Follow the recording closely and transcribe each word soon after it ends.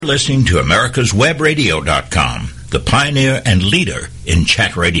Listening to americaswebradio.com, the pioneer and leader in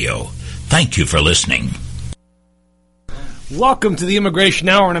chat radio. Thank you for listening. Welcome to the Immigration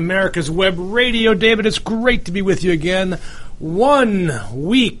Hour on America's Web Radio. David, it's great to be with you again. 1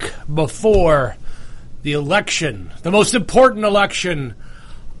 week before the election, the most important election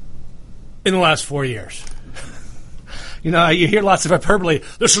in the last 4 years. You know, you hear lots of hyperbole.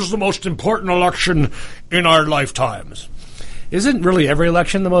 This is the most important election in our lifetimes. Isn't really every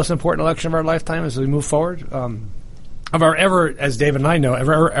election the most important election of our lifetime as we move forward? Of our ever, as David and I know,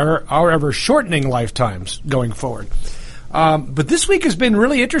 our ever shortening lifetimes going forward. But this week has been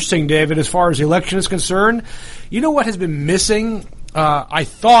really interesting, David, as far as the election is concerned. You know what has been missing, I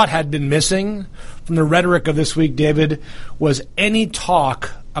thought had been missing from the rhetoric of this week, David, was any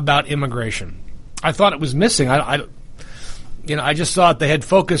talk about immigration. I thought it was missing. I just thought they had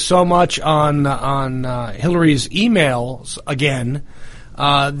focused so much on Hillary's emails again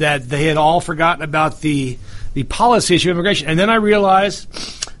that they had all forgotten about the policy issue of immigration. And then I realized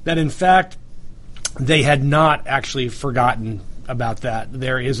that, in fact, they had not actually forgotten about that.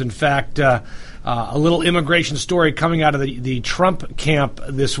 There is, in fact, a little immigration story coming out of the Trump camp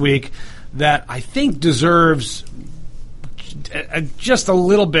this week that I think deserves just a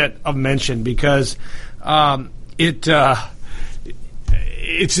little bit of mention because it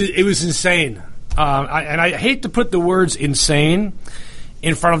was insane. And I hate to put the words insane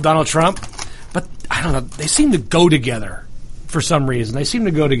in front of Donald Trump, but I don't know. They seem to go together for some reason. They seem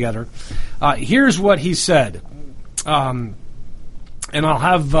to go together. Here's what he said. And I'll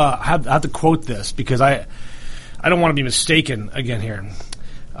have to quote this because I don't want to be mistaken again here.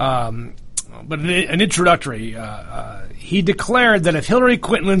 But an introductory, he declared that if Hillary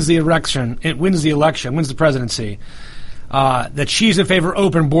Clinton wins the presidency, that she's in favor of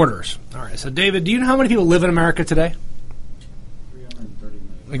open borders. All right. So, David, do you know how many people live in America today? 330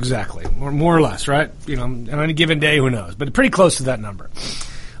 million. Exactly, more or less, right? You know, on any given day, who knows? But pretty close to that number.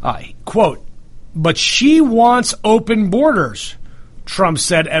 Quote, but she wants open borders, Trump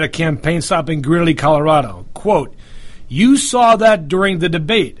said at a campaign stop in Greeley, Colorado. Quote, you saw that during the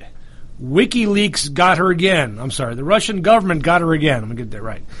debate. WikiLeaks got her again. I'm sorry, the Russian government got her again. I'm going to get that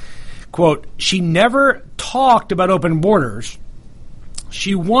right. Quote, she never talked about open borders.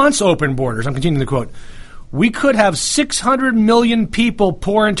 She wants open borders. I'm continuing the quote. We could have 600 million people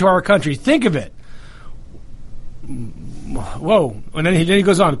pour into our country. Think of it. Whoa. And then he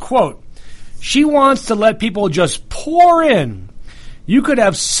goes on, quote, she wants to let people just pour in. You could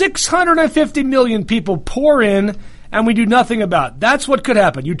have 650 million people pour in and we do nothing about it. That's what could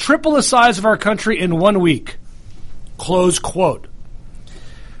happen. You triple the size of our country in 1 week. Close quote.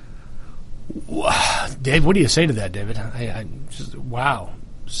 Dave, what do you say to that, David? Wow.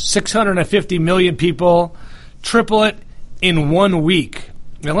 650 million people, triple it in 1 week.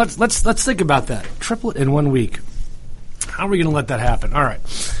 Now let's think about that. Triple it in 1 week. How are we going to let that happen? All right.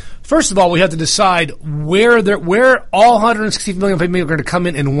 First of all, we have to decide where all 160 million people are going to come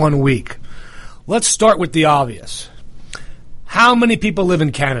in 1 week. Let's start with the obvious. How many people live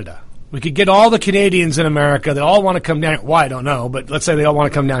in Canada? We could get all the Canadians in America that all want to come down here. Why, I don't know, but let's say they all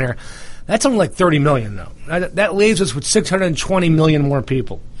want to come down here. That's only like 30 million, though. That leaves us with 620 million more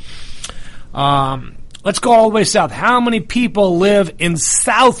people. Let's go all the way south. How many people live in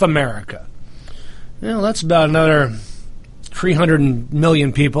South America? Well, that's about another 300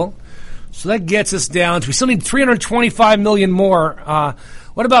 million people. So that gets us down to, we still need 325 million more.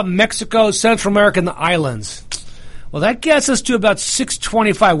 What about Mexico, Central America, and the islands? Well, that gets us to about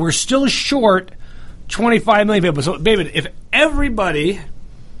 625. We're still short 25 million people. So, David, if everybody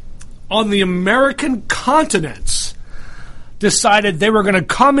on the American continents decided they were going to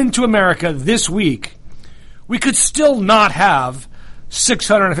come into America this week, we could still not have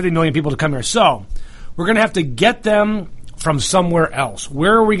 650 million people to come here. So we're going to have to get them from somewhere else.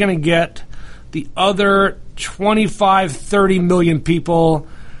 Where are we going to get the other 25, 30 million people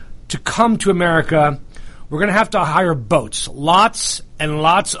to come to America? We're going to have to hire boats, lots and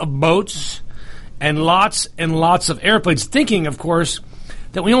lots of boats and lots of airplanes, thinking, of course,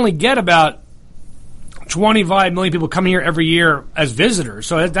 that we only get about 25 million people coming here every year as visitors.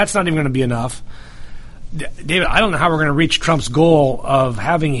 So that's not even going to be enough. David, I don't know how we're going to reach Trump's goal of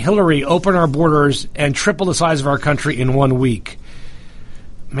having Hillary open our borders and triple the size of our country in 1 week.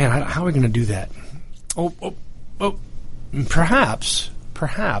 Man, how are we going to do that? Perhaps.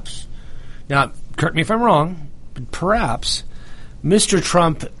 Now, correct me if I'm wrong, but perhaps Mr.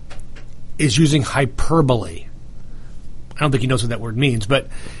 Trump is using hyperbole. I don't think he knows what that word means, but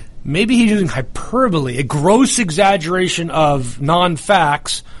maybe he's using hyperbole, a gross exaggeration of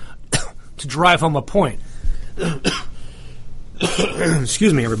non-facts to drive home a point.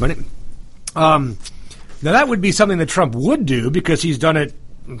 Excuse me, everybody. Now, that would be something that Trump would do because he's done it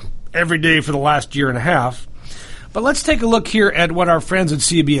every day for the last year and a half. But let's take a look here at what our friends at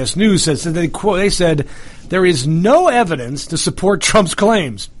CBS News said. So they said, there is no evidence to support Trump's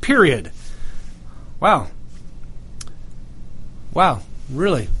claims, period. Wow. Wow,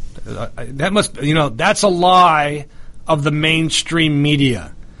 really? That must, that's a lie of the mainstream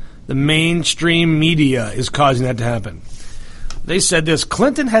media. The mainstream media is causing that to happen. They said this: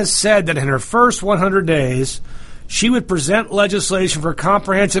 Clinton has said that in her first 100 days, she would present legislation for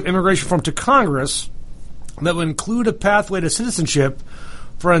comprehensive immigration reform to Congress that would include a pathway to citizenship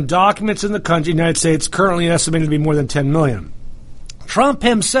for undocumented in the country, United States, currently estimated to be more than 10 million. Trump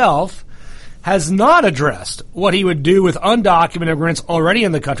himself has not addressed what he would do with undocumented immigrants already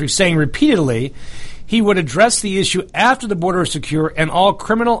in the country, saying repeatedly he would address the issue after the border is secure and all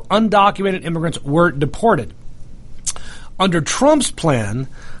criminal undocumented immigrants were deported. Under Trump's plan,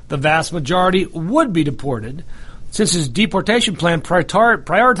 the vast majority would be deported, since his deportation plan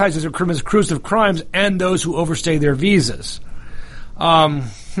prioritizes criminals accused of crimes and those who overstay their visas. Well,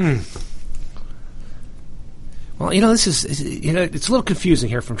 this is, it's a little confusing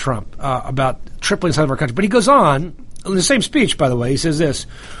here from Trump about tripling the size of our country. But he goes on, in the same speech, by the way, he says this: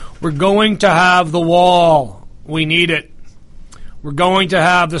 we're going to have the wall. We need it. We're going to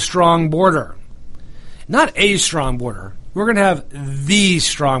have the strong border. Not a strong border. We're going to have the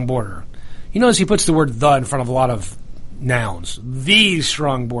strong border. You notice he puts the word "the" in front of a lot of nouns. The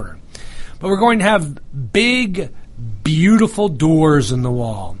strong border. But we're going to have big, beautiful doors in the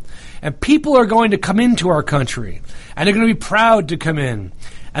wall. And people are going to come into our country. And they're going to be proud to come in.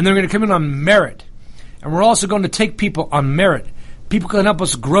 And they're going to come in on merit. And we're also going to take people on merit. People can help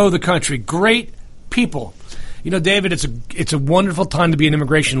us grow the country. Great people. David, it's a wonderful time to be an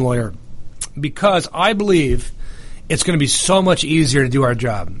immigration lawyer, because I believe it's going to be so much easier to do our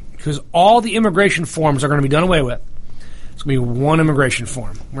job, because all the immigration forms are going to be done away with. It's going to be one immigration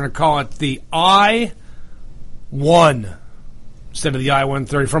form. We're going to call it the I-1 instead of the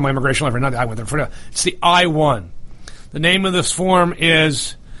I-130 from my immigration library, not the I-130. It's the I-1. The name of this form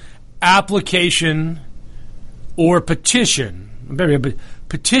is application or petition.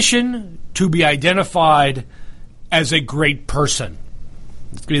 Petition to be identified as a great person.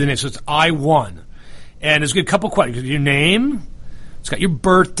 It's going to be the name. So it's I-1. And it's got a couple questions. Your name, it's got your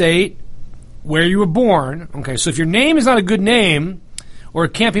birth date, where you were born. Okay, so if your name is not a good name, or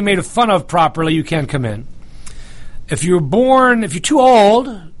it can't be made fun of properly, you can't come in. If you're too old,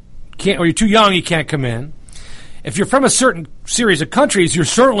 or you're too young, you can't come in. If you're from a certain series of countries, you're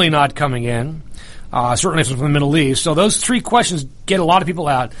certainly not coming in. Certainly if it's from the Middle East. So those three questions get a lot of people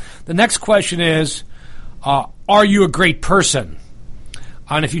out. The next question is, are you a great person?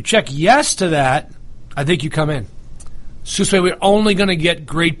 And if you check yes to that, I think you come in. So this way, we're only going to get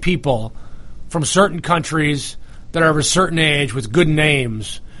great people from certain countries that are of a certain age with good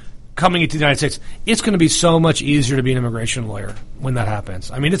names coming into the United States. It's going to be so much easier to be an immigration lawyer when that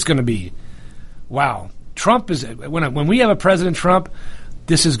happens. I mean, it's going to be, wow. Trump is, when we have a President Trump,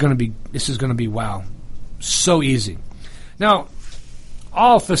 this is going to be wow, so easy. Now,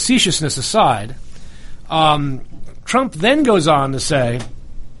 all facetiousness aside, Trump then goes on to say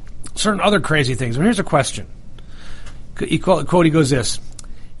certain other crazy things. And here's a question. He goes this: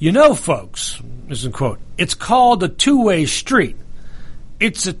 folks, this is a quote, it's called a two-way street.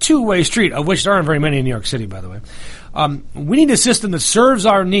 It's a two-way street, of which there aren't very many in New York City, by the way. We need a system that serves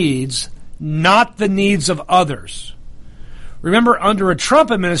our needs, not the needs of others. Remember, under a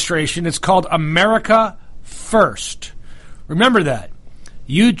Trump administration, it's called America First. Remember that.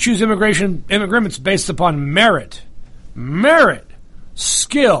 You choose immigrants based upon merit,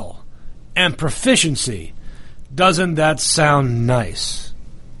 skill, and proficiency. Doesn't that sound nice?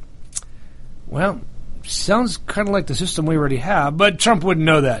 Well, sounds kind of like the system we already have, but Trump wouldn't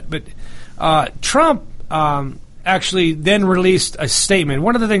know that. But Trump actually then released a statement.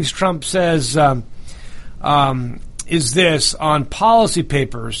 One of the things Trump says is this on policy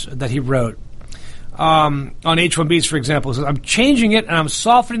papers that he wrote. On H-1Bs, for example, he says, I'm changing it and I'm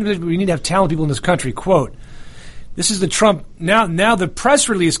softening it. We need to have talented people in this country. Quote, this is the Trump, now the press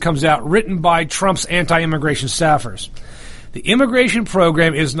release comes out written by Trump's anti-immigration staffers. The immigration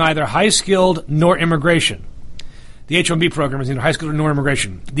program is neither high-skilled nor immigration. The H-1B program is neither high-skilled nor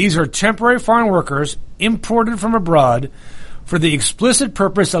immigration. These are temporary foreign workers imported from abroad for the explicit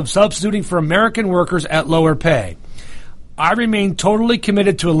purpose of substituting for American workers at lower pay. I remain totally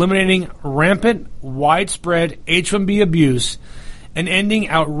committed to eliminating rampant, widespread H-1B abuse and ending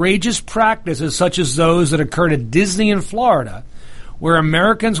outrageous practices such as those that occurred at Disney in Florida, where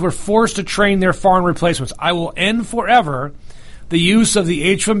Americans were forced to train their foreign replacements. I will end forever the use of the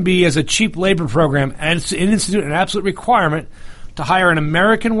H-1B as a cheap labor program and institute an absolute requirement to hire an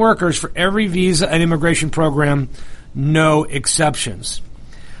American workers for every visa and immigration program, no exceptions.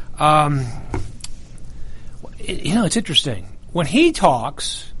 It's interesting. When he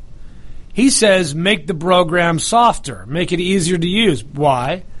talks, he says make the program softer, make it easier to use.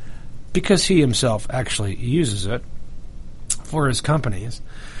 Why? Because he himself actually uses it for his companies.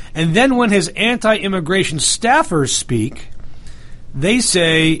 And then when his anti-immigration staffers speak, they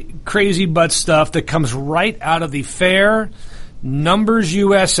say crazy butt stuff that comes right out of the FAIR, Numbers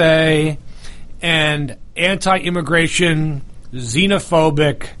USA, and anti-immigration,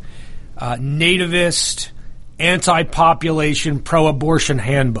 xenophobic, nativist, anti-population, pro-abortion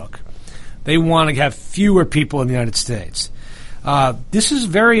handbook. They want to have fewer people in the United States. This is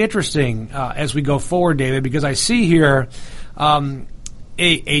very interesting as we go forward, David, because I see here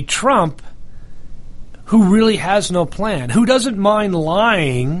a Trump who really has no plan, who doesn't mind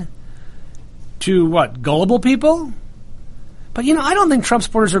lying to, gullible people? But, I don't think Trump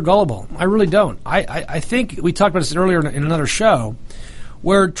supporters are gullible. I really don't. I think we talked about this earlier in another show,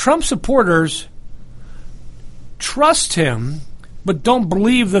 where Trump supporters trust him but don't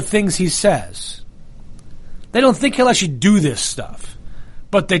believe the things he says. They don't think he'll actually do this stuff,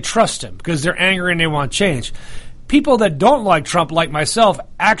 but they trust him because they're angry and they want change. People that don't like Trump, like myself,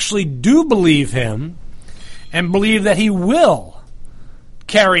 actually do believe him and believe that he will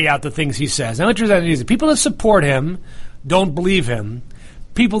carry out the things he says. Now, interesting, people that support him don't believe him.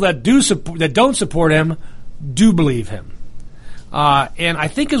 People that don't support him do believe him. And I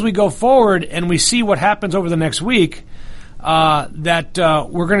think as we go forward and we see what happens over the next week, that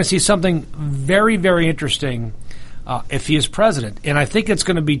we're going to see something very, very interesting if he is president. And I think it's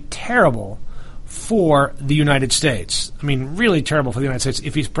going to be terrible for the United States. I mean, really terrible for the United States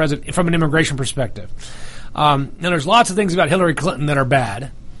if he's president from an immigration perspective. Now, there's lots of things about Hillary Clinton that are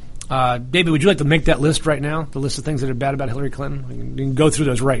bad. David, would you like to make that list right now, the list of things that are bad about Hillary Clinton? We can go through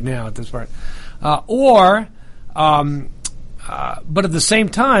those right now at this part. But at the same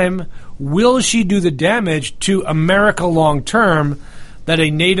time, will she do the damage to America long term that a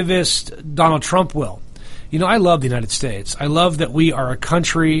nativist Donald Trump will? I love the United States. I love that we are a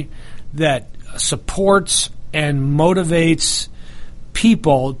country that supports and motivates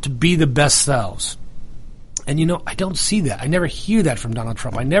people to be the best selves. And, I don't see that. I never hear that from Donald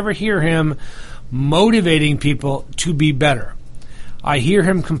Trump. I never hear him motivating people to be better. I hear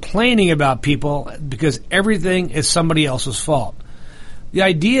him complaining about people because everything is somebody else's fault. The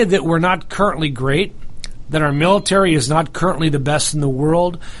idea that we're not currently great, that our military is not currently the best in the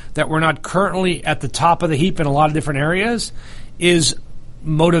world, that we're not currently at the top of the heap in a lot of different areas, is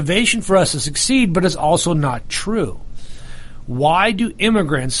motivation for us to succeed, but is also not true. Why do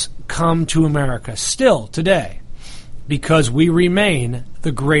immigrants come to America still today? Because we remain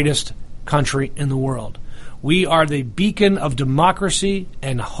the greatest country in the world. We are the beacon of democracy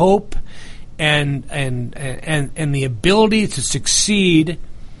and hope and the ability to succeed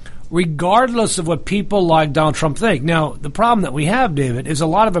regardless of what people like Donald Trump think. Now, the problem that we have, David, is a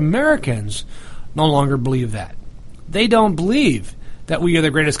lot of Americans no longer believe that. They don't believe that we are the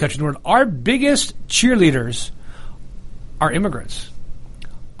greatest country in the world. Our biggest cheerleaders are immigrants.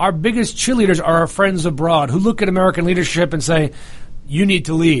 Our biggest cheerleaders are our friends abroad who look at American leadership and say, you need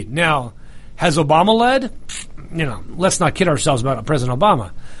to lead. Now, has Obama led? Let's not kid ourselves about President Obama.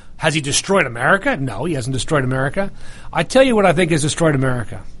 Has he destroyed America? No, he hasn't destroyed America. I tell you what I think has destroyed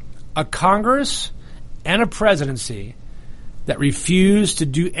America. A Congress and a presidency that refuse to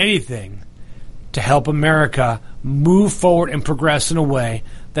do anything to help America move forward and progress in a way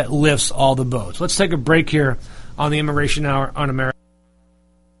that lifts all the boats. Let's take a break here on the Immigration Hour on America.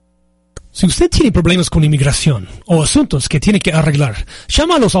 Si usted tiene problemas con inmigración o asuntos que tiene que arreglar,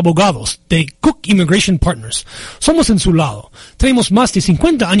 llama a los abogados de Cook Immigration Partners. Somos en su lado. Tenemos más de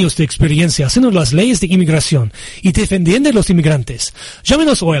 50 años de experiencia haciendo las leyes de inmigración y defendiendo a los inmigrantes.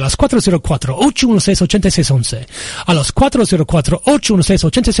 Llámenos hoy a las 404-816-8611, a los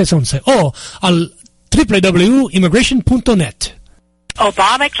 404-816-8611 o al www.immigration.net.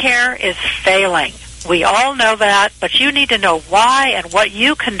 Obamacare is failing. We all know that, but you need to know why and what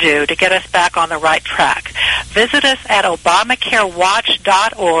you can do to get us back on the right track. Visit us at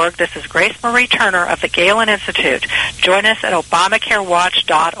ObamacareWatch.org. This is Grace Marie Turner of the Galen Institute. Join us at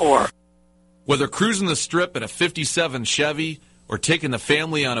ObamacareWatch.org. Whether cruising the Strip in a 57 Chevy or taking the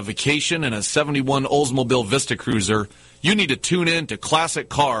family on a vacation in a 71 Oldsmobile Vista Cruiser, you need to tune in to Classic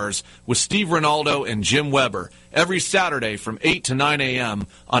Cars with Steve Ronaldo and Jim Weber every Saturday from 8 to 9 a.m.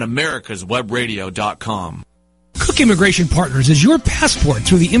 on americaswebradio.com. Cook Immigration Partners is your passport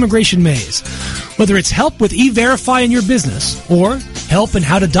through the immigration maze. Whether it's help with E-Verify in your business, or help in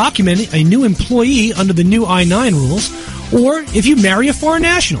how to document a new employee under the new I-9 rules, or if you marry a foreign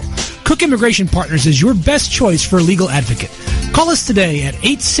national, Cook Immigration Partners is your best choice for a legal advocate. Call us today at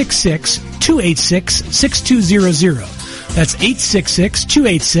 866-286-6200. That's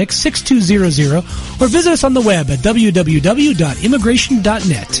 866-286-6200, or visit us on the web at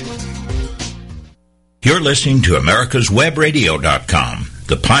www.immigration.net. You're listening to America'sWebRadio.com,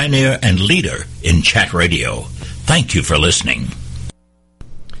 the pioneer and leader in chat radio. Thank you for listening.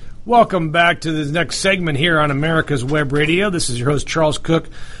 Welcome back to the next segment here on America's Web Radio. This is your host, Charles Cook,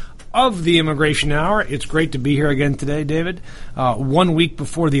 of the Immigration Hour. It's great to be here again today, David. 1 week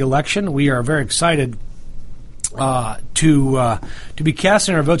before the election, we are very excited to be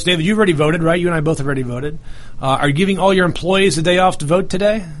casting our votes. David, you've already voted, right? You and I both have already voted. Are you giving all your employees a day off to vote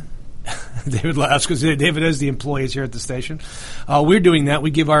today? David laughs because David is the employees here at the station. We're doing that.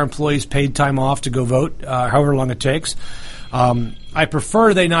 We give our employees paid time off to go vote, however long it takes. I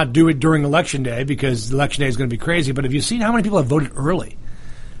prefer they not do it during Election Day because Election Day is going to be crazy. But have you seen how many people have voted early?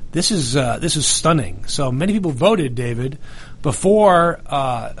 This is stunning. So many people voted, David, before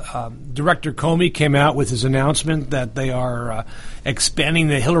Director Comey came out with his announcement that they are expanding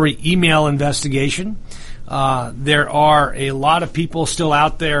the Hillary email investigation. There are a lot of people still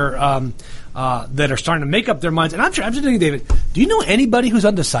out there that are starting to make up their minds. And I'm just thinking, David, do you know anybody who's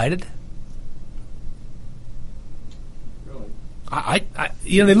undecided? Really?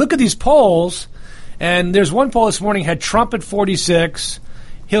 They look at these polls, and there's one poll this morning had Trump at 46,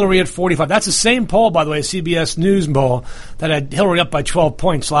 Hillary at 45. That's the same poll, by the way, CBS News poll that had Hillary up by 12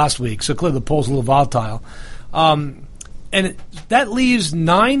 points last week. So clearly the poll's a little volatile. And that leaves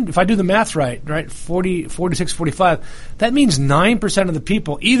 9, if I do the math right, 40, 46, 45, that means 9% of the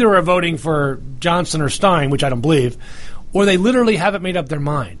people either are voting for Johnson or Stein, which I don't believe, or they literally haven't made up their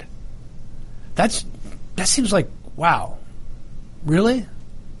mind. That seems like, wow, really?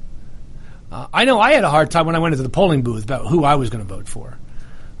 I know I had a hard time when I went into the polling booth about who I was going to vote for.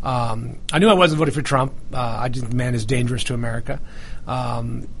 I knew I wasn't voting for Trump. I think the man is dangerous to America.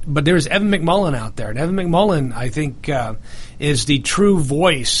 But there's Evan McMullin out there. And Evan McMullin, I think, is the true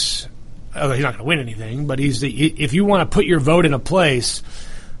voice. Although he's not going to win anything, but if you want to put your vote in a place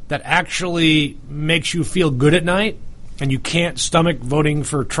that actually makes you feel good at night, and you can't stomach voting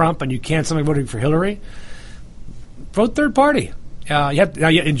for Trump and you can't stomach voting for Hillary, vote third party.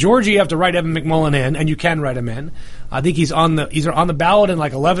 In Georgia, you have to write Evan McMullin in, and you can write him in. I think he's on the ballot in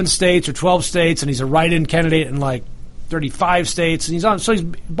like 11 states or 12 states, and he's a write-in candidate in like 35 states, and he's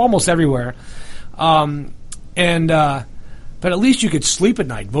almost everywhere. But at least you could sleep at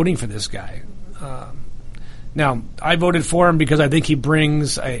night voting for this guy. Now, I voted for him because I think he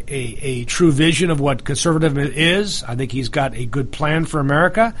brings a true vision of what conservatism is. I think he's got a good plan for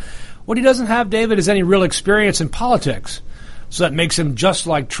America. What he doesn't have, David, is any real experience in politics. So that makes him just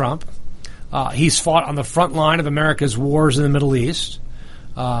like Trump. He's fought on the front line of America's wars in the Middle East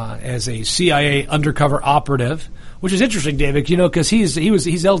as a CIA undercover operative, which is interesting, David, because he's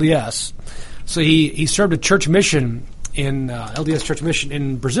LDS. So he served a church mission in LDS church mission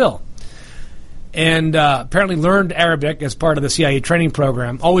in Brazil, and apparently learned Arabic as part of the CIA training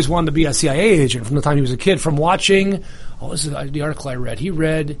program. Always wanted to be a CIA agent from the time he was a kid. From watching, what was the article I read?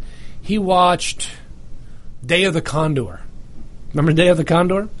 He watched Day of the Condor. Remember Day of the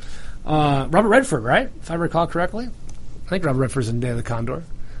Condor? Robert Redford, right? If I recall correctly. I think Robert Redford's in Day of the Condor.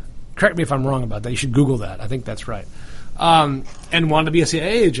 Correct me if I'm wrong about that. You should Google that. I think that's right. And wanted to be a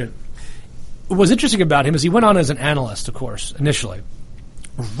CIA agent. What was interesting about him is he went on as an analyst, of course, initially,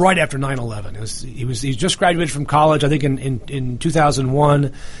 right after 9/11. He just graduated from college, I think in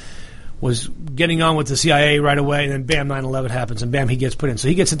 2001, was getting on with the CIA right away, and then bam, 9/11 happens, and bam, he gets put in. So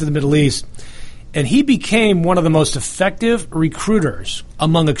he gets into the Middle East. And he became one of the most effective recruiters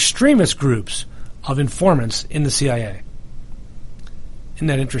among extremist groups of informants in the CIA. Isn't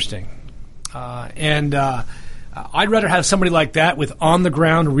that interesting? I'd rather have somebody like that with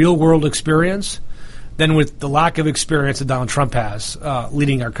on-the-ground, real-world experience than with the lack of experience that Donald Trump has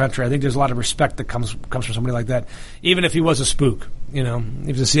leading our country. I think there's a lot of respect that comes from somebody like that, even if he was a spook. If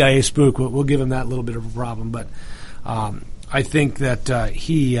he's a CIA spook, we'll give him that little bit of a problem. But I think that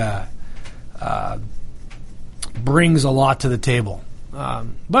he brings a lot to the table.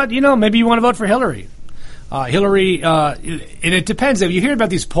 But, maybe you want to vote for Hillary. Hillary, and it depends. You hear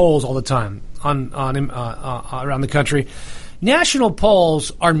about these polls all the time around the country. National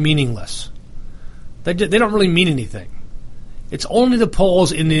polls are meaningless. They don't really mean anything. It's only the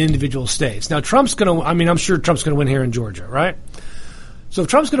polls in the individual states. Now, I'm sure Trump's going to win here in Georgia, right? So if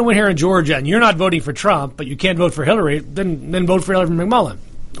Trump's going to win here in Georgia and you're not voting for Trump, but you can't vote for Hillary, then vote for Hillary McMullen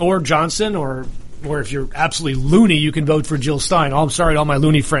or Johnson, or if you're absolutely loony, you can vote for Jill Stein. Oh, I'm sorry to all my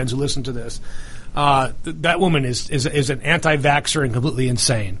loony friends who listen to this. That woman is an anti-vaxxer and completely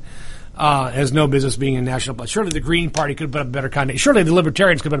insane. Has no business being in national politics. Surely the Green Party could have been a better candidate. Surely the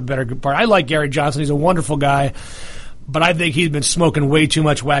Libertarians could have been a better party. I like Gary Johnson. He's a wonderful guy. But I think he's been smoking way too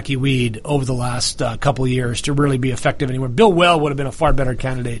much wacky weed over the last couple of years to really be effective anywhere. Bill Weld would have been a far better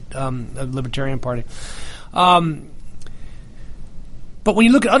candidate of the Libertarian Party. But when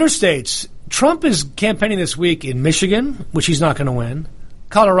you look at other states, Trump is campaigning this week in Michigan, which he's not going to win,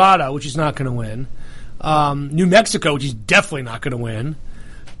 Colorado, which he's not going to win, New Mexico, which he's definitely not going to win,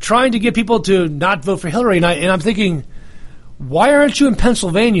 trying to get people to not vote for Hillary. And I'm thinking, why aren't you in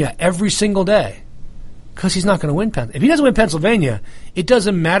Pennsylvania every single day? Because he's not going to win Pennsylvania. If he doesn't win Pennsylvania, it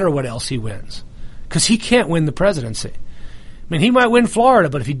doesn't matter what else he wins. Because he can't win the presidency. I mean, he might win Florida,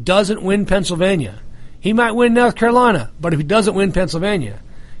 but if he doesn't win Pennsylvania, he might win North Carolina, but if he doesn't win Pennsylvania,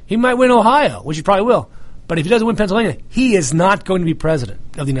 he might win Ohio, which he probably will. But if he doesn't win Pennsylvania, he is not going to be president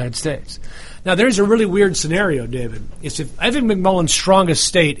of the United States. Now, there's a really weird scenario, David. It's if Evan McMullen's strongest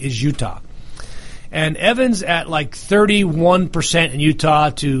state is Utah. And Evan's at like 31% in Utah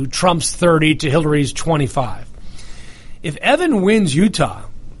to Trump's 30 to Hillary's 25. If Evan wins Utah,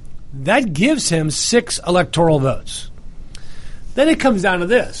 that gives him 6 electoral votes. Then it comes down to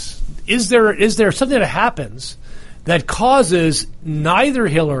this. Is there something that happens that causes neither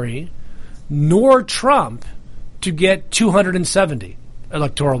Hillary nor Trump to get 270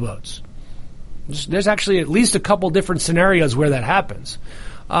 electoral votes? There's actually at least a couple different scenarios where that happens.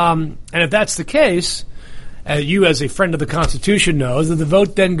 And if that's the case, you as a friend of the Constitution knows that the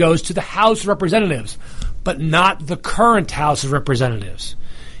vote then goes to the House of Representatives, but not the current House of Representatives.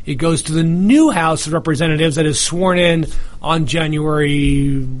 It goes to the new House of Representatives that is sworn in on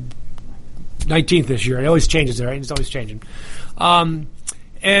January 19th this year. It always changes, right? It's always changing. And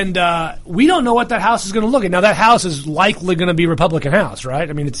we don't know what that House is going to look at. Now, that House is likely going to be Republican House, right?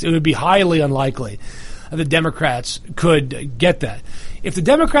 I mean, it would be highly unlikely that the Democrats could get that. If the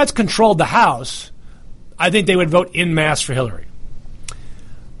Democrats controlled the House, I think they would vote en masse for Hillary.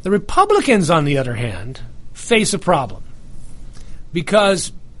 The Republicans, on the other hand, face a problem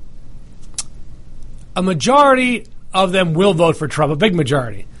because a majority of them will vote for Trump, a big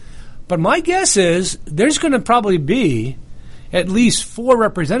majority. But my guess is there's going to probably be at least 4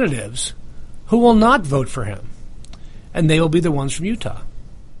 representatives who will not vote for him. And they will be the ones from Utah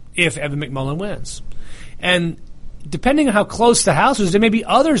if Evan McMullen wins. And depending on how close the House is, there may be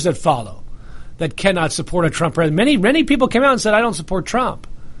others that follow that cannot support a Trump president. Many people came out and said, I don't support Trump.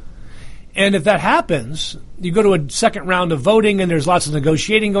 And if that happens, you go to a second round of voting and there's lots of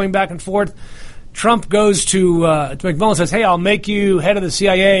negotiating going back and forth. Trump goes to McMullen and says, hey, I'll make you head of the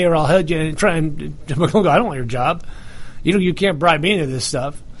CIA or I'll head you. And McMullen goes, I don't want your job. You can't bribe me into this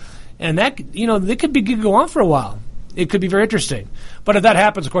stuff. And that, it could go on for a while. It could be very interesting. But if that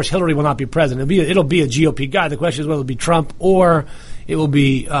happens, of course, Hillary will not be president. It'll be a GOP guy. The question is whether it'll be Trump or it will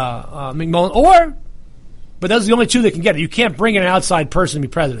be McMullen. But those are the only 2 that can get it. You can't bring in an outside person to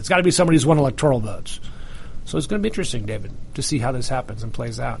be president. It's got to be somebody who's won electoral votes. So it's going to be interesting, David, to see how this happens and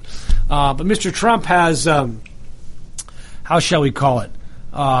plays out. But Mr. Trump has, how shall we call it,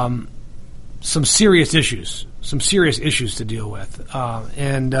 some serious issues to deal with.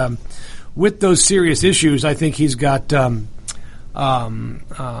 And with those serious issues, I think he's got a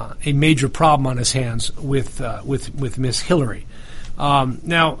major problem on his hands with Miss Hillary.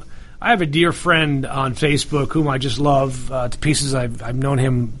 Now, I have a dear friend on Facebook whom I just love to pieces. I've known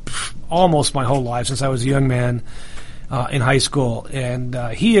him almost my whole life since I was a young man in high school, and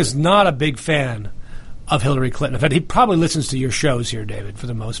he is not a big fan of Hillary Clinton. In fact, he probably listens to your shows here, David, for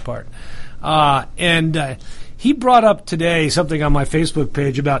the most part. And he brought up today something on my Facebook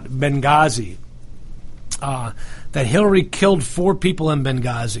page about Benghazi, that Hillary killed 4 people in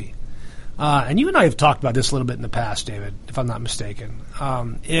Benghazi. And you and I have talked about this a little bit in the past, David, if I'm not mistaken.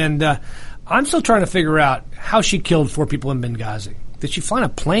 And I'm still trying to figure out how she killed 4 people in Benghazi. Did she fly in a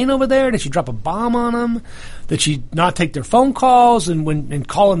plane over there? Did she drop a bomb on them? Did she not take their phone calls and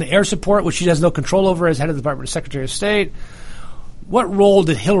call in the air support, which she has no control over as head of the Department of Secretary of State? What role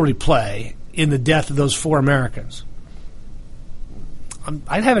did Hillary play in the death of those 4 Americans?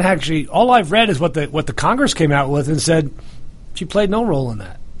 I haven't actually. All I've read is what the Congress came out with and said she played no role in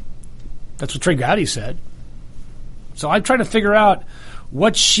that. That's what Trey Gowdy said. So I'm trying to figure out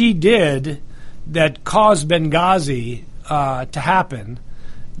what she did that caused Benghazi to happen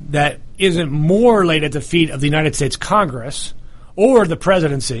that isn't more laid at the feet of the United States Congress or the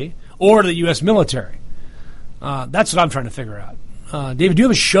presidency or the U.S. military. That's what I'm trying to figure out. David, do you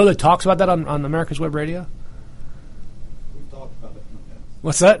have a show that talks about that on America's Web Radio? We've talked about it in the past.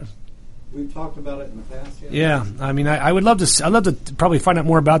 What's that? We've talked about it in the past, yes. Yeah, I mean, I would love to. I'd love to probably find out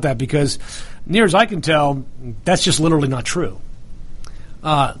more about that because, near as I can tell, that's just literally not true.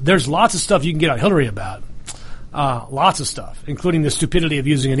 There's lots of stuff you can get on Hillary about. Lots of stuff, including the stupidity of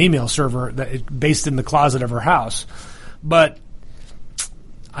using an email server that is based in the closet of her house. But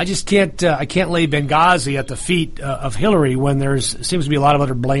I just can't. I can't lay Benghazi at the feet of Hillary when seems to be a lot of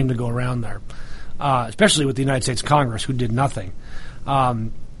other blame to go around there, especially with the United States Congress, who did nothing.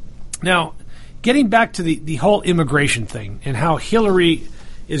 Now, getting back to the whole immigration thing and how Hillary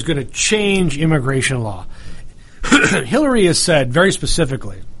is going to change immigration law. Hillary has said very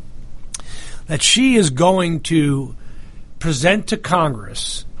specifically that she is going to present to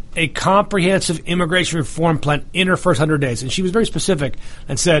Congress a comprehensive immigration reform plan in her first 100 days. And she was very specific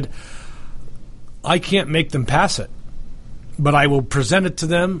and said, I can't make them pass it, but I will present it to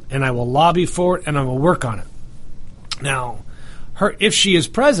them and I will lobby for it and I will work on it. Now, if she is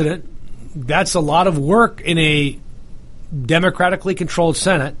president, that's a lot of work in a democratically controlled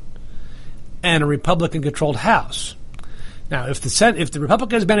Senate and a Republican-controlled House. Now, if the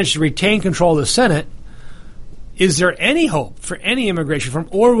Republicans manage to retain control of the Senate, is there any hope for any immigration reform,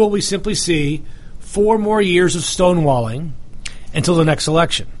 or will we simply see 4 more years of stonewalling until the next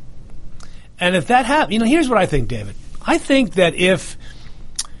election? And if that happens, here's what I think, David. I think that if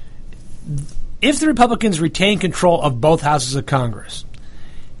the Republicans retain control of both houses of Congress,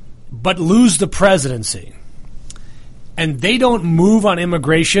 but lose the presidency, and they don't move on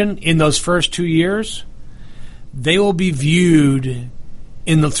immigration in those first 2 years, they will be viewed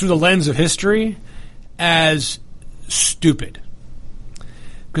through the lens of history as stupid.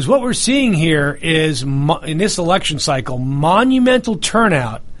 Because what we're seeing here is, in this election cycle, monumental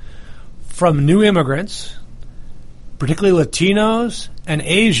turnout from new immigrants, particularly Latinos and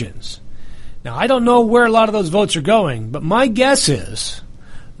Asians. Now, I don't know where a lot of those votes are going, but my guess is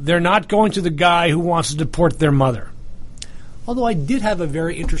they're not going to the guy who wants to deport their mother. Although I did have a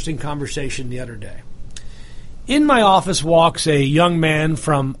very interesting conversation the other day. In my office walks a young man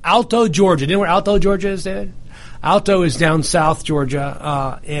from Alto, Georgia. Do you know where Alto, Georgia is, David? Alto is down south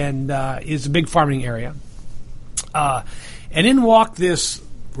Georgia and is a big farming area. And in walked this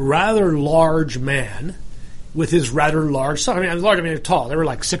rather large man with his rather large son. I mean, tall. They were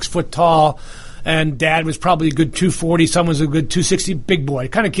like 6 foot tall. And Dad was probably a good 240. Son was a good 260. Big boy.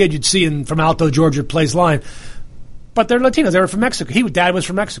 Kind of kid you'd see from Alto, Georgia, plays line. But they're Latinos. They were from Mexico. Dad was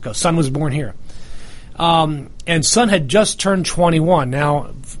from Mexico. Son was born here. And son had just turned 21.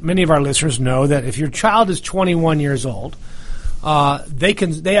 Now, many of our listeners know that if your child is 21 years old, they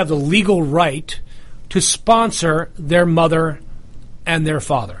have the legal right to sponsor their mother and their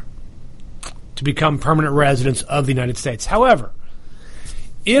father to become permanent residents of the United States. However,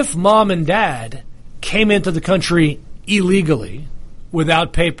 if mom and dad came into the country illegally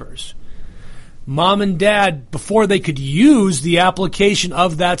without papers, mom and dad, before they could use the application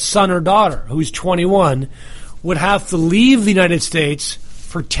of that son or daughter who's 21, would have to leave the United States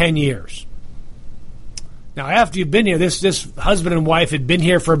for 10 years. Now, after you've been here, this husband and wife had been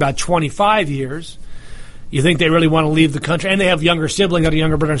here for about 25 years. You think they really want to leave the country, and they have younger siblings, got a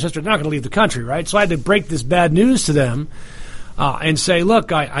younger brother and sister. They're not going to leave the country, right? So I had to break this bad news to them and say,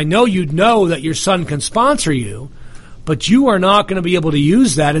 look, I know you know that your son can sponsor you, but you are not going to be able to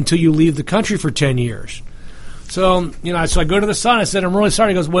use that until you leave the country for 10 years. So, so I go to the son. I said, I'm really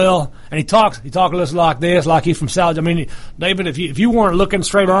sorry. He goes, well, and he talks like this, like he's from South. I mean, David, if you weren't looking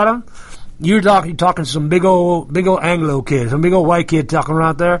straight at him, you're talking to some big old Anglo kid, some big old white kid talking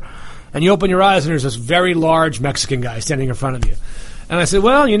right there. And you open your eyes, and there's this very large Mexican guy standing in front of you. And I said,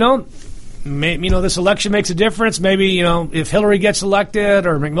 well, this election makes a difference. Maybe, if Hillary gets elected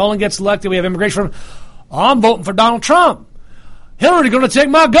or McMullen gets elected, we have immigration reform. I'm voting for Donald Trump. Hillary's going to take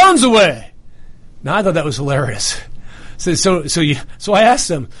my guns away. Now, I thought that was hilarious. So I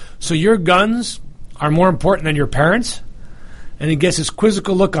asked him, so your guns are more important than your parents? And he gets this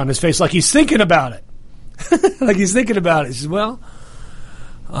quizzical look on his face like he's thinking about it. He says, well,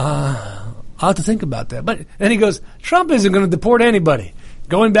 I'll have to think about that. But then he goes, Trump isn't going to deport anybody.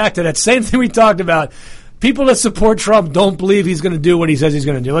 Going back to that same thing we talked about. People that support Trump don't believe he's going to do what he says he's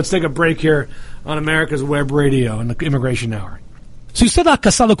going to do. Let's take a break here on America's Web Radio and the Immigration Hour. Si usted ha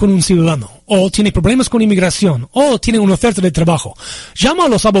casado con un ciudadano, o tiene problemas con inmigración, o tiene una oferta de trabajo, llama a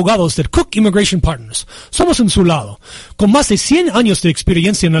los abogados del Cook Immigration Partners. Somos en su lado. Con más de 100 años de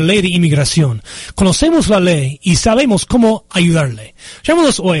experiencia en la ley de inmigración, conocemos la ley y sabemos cómo ayudarle.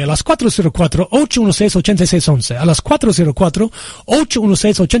 Llámanos hoy a las 404-816-8611, a las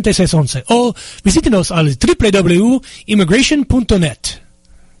 404-816-8611, o visítenos al www.immigration.net.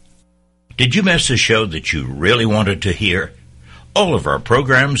 Did you miss a show that you really wanted to hear? All of our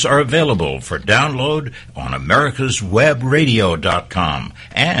programs are available for download on americaswebradio.com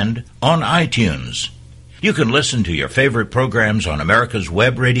and on iTunes. You can listen to your favorite programs on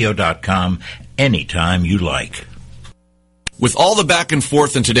americaswebradio.com anytime you like. With all the back and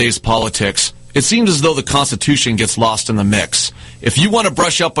forth in today's politics, it seems as though the Constitution gets lost in the mix. If you want to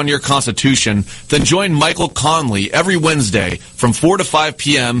brush up on your Constitution, then join Michael Conley every Wednesday from 4 to 5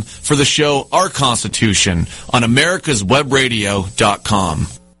 p.m. for the show Our Constitution on americaswebradio.com.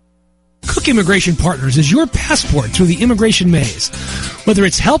 Cook Immigration Partners is your passport through the immigration maze. Whether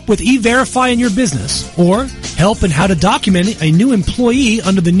it's help with E-Verify in your business, or help in how to document a new employee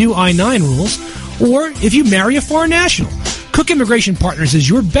under the new I-9 rules, or if you marry a foreign national, Cook Immigration Partners is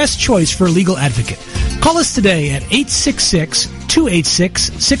your best choice for a legal advocate. Call us today at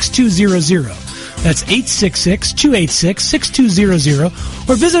 866-286-6200. That's 866-286-6200,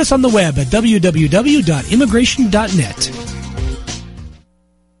 or visit us on the web at www.immigration.net.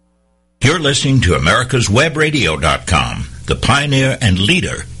 You're listening to americaswebradio.com, the pioneer and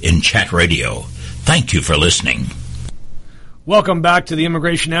leader in chat radio. Thank you for listening. Welcome back to the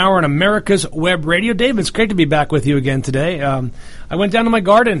Immigration Hour on America's Web Radio. David, it's great to be back with you again today. I went down to my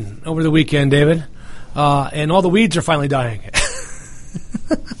garden over the weekend, David, and all the weeds are finally dying.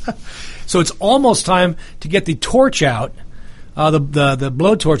 So it's almost time to get the torch out, the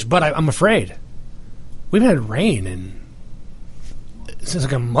blowtorch, but I'm afraid. We've had rain in since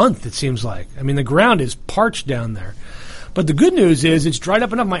like a month, it seems like. I mean, the ground is parched down there. But the good news is it's dried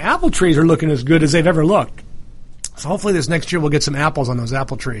up enough. My apple trees are looking as good as they've ever looked. So hopefully this next year we'll get some apples on those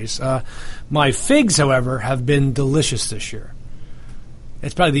apple trees. My figs, however, have been delicious this year.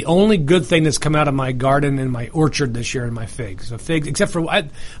 It's probably the only good thing that's come out of my garden and my orchard this year in my figs. So figs, except for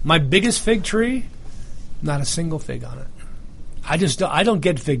my biggest fig tree, not a single fig on it. I don't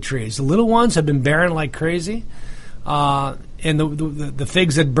get fig trees. The little ones have been bearing like crazy. And the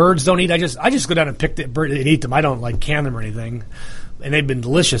figs that birds don't eat, I just go down and pick the bird and eat them. I don't like can them or anything. And they've been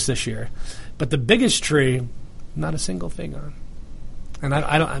delicious this year. But the biggest tree, not a single fig on.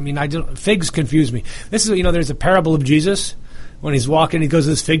 And figs confuse me. This is, there's a parable of Jesus. When he's walking, he goes to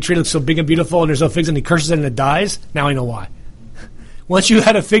this fig tree, it looks so big and beautiful, and there's no figs, and he curses it and it dies. Now I know why. Once you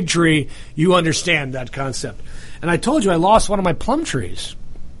had a fig tree, you understand that concept. And I told you I lost one of my plum trees.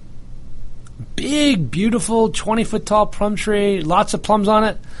 Big, beautiful, 20-foot tall plum tree, lots of plums on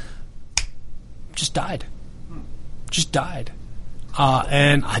it. Just died.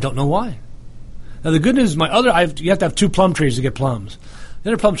 And I don't know why. Now the good news is you have to have 2 plum trees to get plums.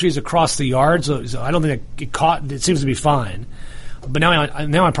 The other plum trees across the yard, so I don't think I get caught. It seems to be fine. But now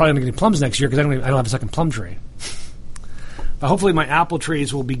I'm probably going to get plums next year because I don't have a second plum tree. But hopefully my apple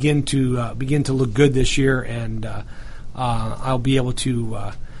trees will begin to look good this year, and I'll be able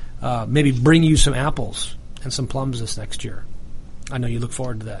to maybe bring you some apples and some plums this next year. I know you look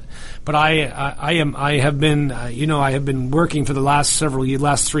forward to that. But I have been working for the last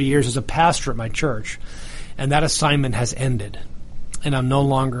 3 years as a pastor at my church, and that assignment has ended. And I'm no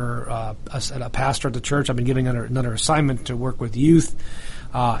longer a pastor at the church. I've been giving another assignment to work with youth.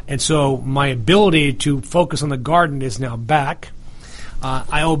 And so my ability to focus on the garden is now back.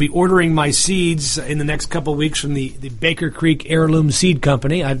 I will be ordering my seeds in the next couple of weeks from the Baker Creek Heirloom Seed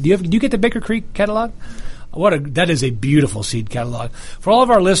Company. Do you get the Baker Creek catalog? That is a beautiful seed catalog. For all of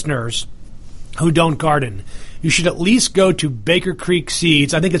our listeners who don't garden, you should at least go to Baker Creek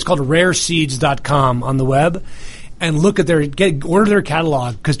Seeds. I think it's called rareseeds.com on the web. And look at order their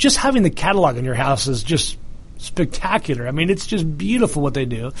catalog, because just having the catalog in your house is just spectacular. I mean, it's just beautiful what they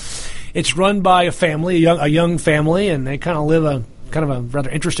do. It's run by a family, a young family, and they kind of live a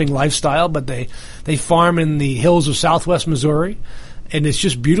rather interesting lifestyle. But they farm in the hills of Southwest Missouri, and it's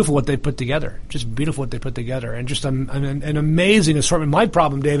just beautiful what they put together. And just an amazing assortment. My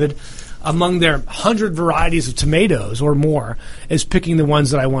problem, David, among their 100 varieties of tomatoes or more, is picking the ones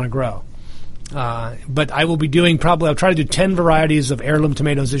that I want to grow. But I will be doing I'll try to do 10 varieties of heirloom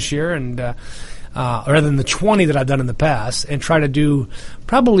tomatoes this year, and rather than the 20 that I've done in the past, and try to do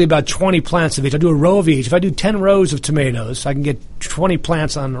probably about 20 plants of each. I'll do a row of each. If I do 10 rows of tomatoes, I can get 20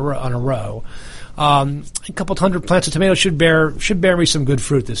 plants on a row. A couple hundred plants of tomatoes should bear me some good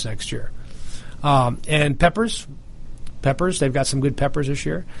fruit this next year. And peppers, peppers. They've got some good peppers this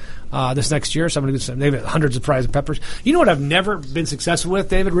year. This next year, they've got hundreds of varieties of peppers. You know what I've never been successful with,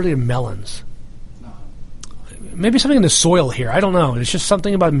 David? Really, melons. No. Maybe something in the soil here. I don't know. It's just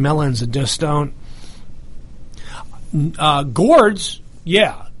something about melons that just don't. Gourds,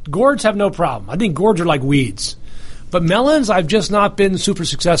 yeah. Gourds have no problem. I think gourds are like weeds. But melons, I've just not been super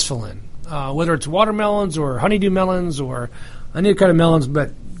successful in. Whether it's watermelons or honeydew melons or any kind of melons,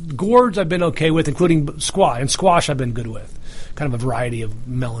 but gourds I've been okay with, including squash. And squash I've been good with. Kind of a variety of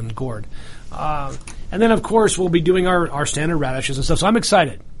melon gourd. And then, of course, we'll be doing our standard radishes and stuff. So I'm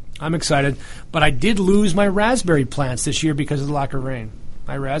excited. But I did lose my raspberry plants this year because of the lack of rain.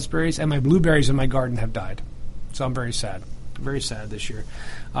 My raspberries and my blueberries in my garden have died. So I'm very sad. Very sad this year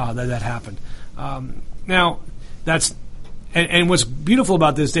that happened. Now, that's... And what's beautiful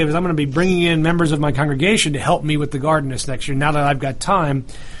about this, David, is I'm going to be bringing in members of my congregation to help me with the garden this next year. Now that I've got time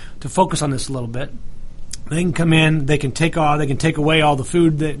to focus on this a little bit, they can come in, they can take away all the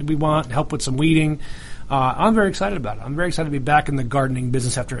food that we want, help with some weeding. I'm very excited about it. I'm very excited to be back in the gardening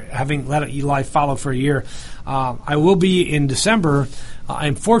business after having let Eli follow for a year. I will be in December.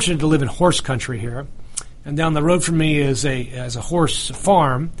 I'm fortunate to live in horse country here, and down the road from me is a horse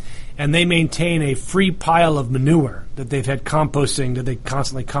farm. And they maintain a free pile of manure that they've had composting that they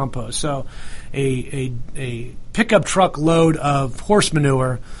constantly compost. So a pickup truck load of horse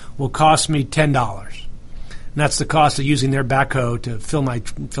manure will cost me $10. And that's the cost of using their backhoe to fill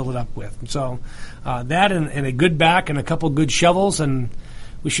it up with. And so that and a good back and a couple good shovels, and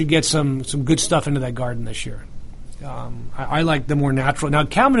we should get some good stuff into that garden this year. I like the more natural. Now,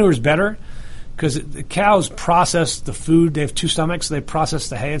 cow manure is better, because the cows process the food. They have two stomachs, so they process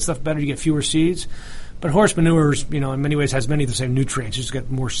the hay and stuff better. You get fewer seeds. But horse manure, in many ways has many of the same nutrients. You just get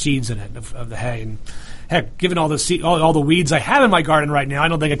more seeds in it of the hay. And heck, given all the weeds I have in my garden right now, I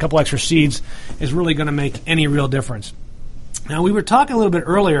don't think a couple extra seeds is really going to make any real difference. Now, we were talking a little bit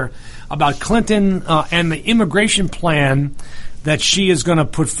earlier about Clinton and the immigration plan that she is going to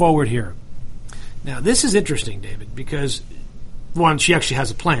put forward here. Now, this is interesting, David, because, one, she actually has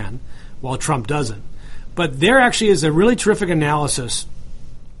a plan, while Trump doesn't. But there actually is a really terrific analysis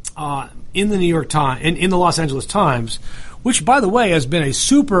in the New York Times, in the Los Angeles Times, which, by the way, has been a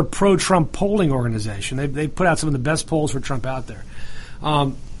super pro-Trump polling organization. They put out some of the best polls for Trump out there.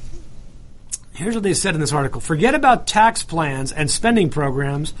 Here's what they said in this article. Forget about tax plans and spending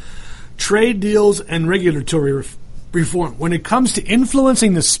programs, trade deals, and regulatory reform. When it comes to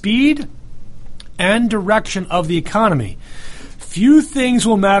influencing the speed and direction of the economy, few things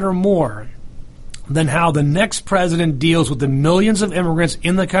will matter more than how the next president deals with the millions of immigrants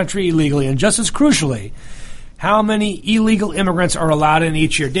in the country illegally, and just as crucially, how many illegal immigrants are allowed in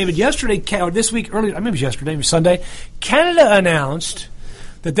each year. David, this week, maybe it was yesterday, maybe Sunday, Canada announced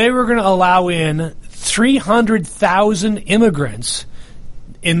that they were going to allow in 300,000 immigrants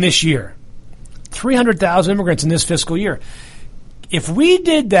in this year. 300,000 immigrants in this fiscal year. If we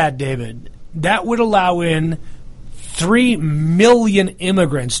did that, David, that would allow in 3 million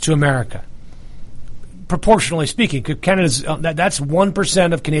immigrants to America, proportionally speaking. Canada's that's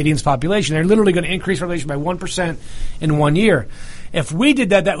 1% of Canadians' population. They're literally going to increase population by 1% in 1 year. If we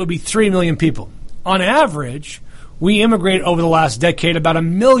did that, that would be 3 million people. On average, we immigrate over the last decade about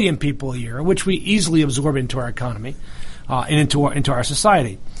 1 million people a year, which we easily absorb into our economy and into our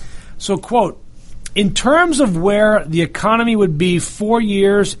society. So, quote, in terms of where the economy would be 4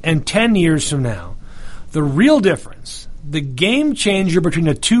 years and 10 years from now, the real difference, the game changer between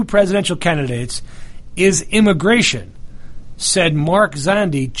the two presidential candidates is immigration, said Mark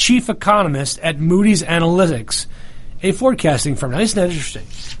Zandi, chief economist at Moody's Analytics, a forecasting firm. Now, isn't that interesting?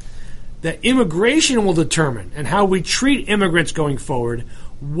 That immigration will determine, and how we treat immigrants going forward,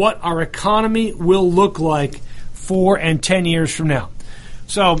 what our economy will look like 4 and 10 years from now.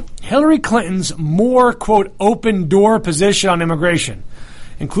 So Hillary Clinton's more, quote, open door position on immigration,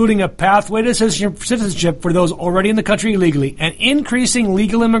 including a pathway to citizenship for those already in the country illegally, and increasing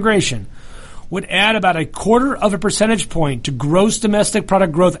legal immigration, would add about 0.25 percentage point to gross domestic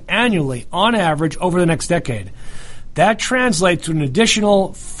product growth annually on average over the next decade. That translates to an additional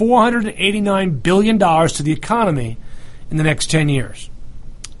 $489 billion to the economy in the next 10 years.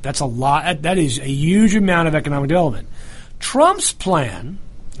 That's a lot. That is a huge amount of economic development. Trump's plan,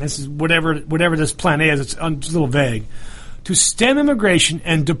 this is whatever this plan is, it's a little vague, to stem immigration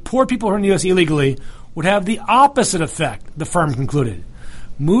and deport people who are in the U.S. illegally would have the opposite effect, the firm concluded.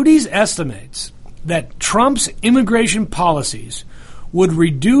 Moody's estimates that Trump's immigration policies would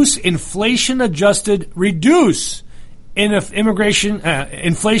reduce inflation-adjusted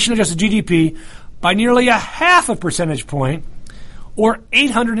GDP by nearly 0.5 percentage point, or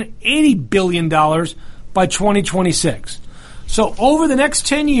 $880 billion by 2026. So over the next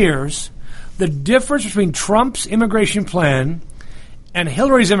 10 years, the difference between Trump's immigration plan and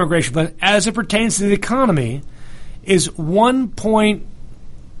Hillary's immigration plan as it pertains to the economy is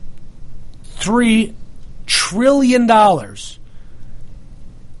 $1.3 trillion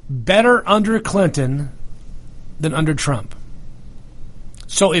better under Clinton than under Trump.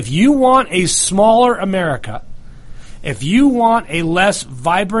 So if you want a smaller America, if you want a less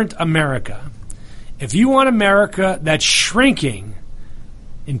vibrant America, if you want America that's shrinking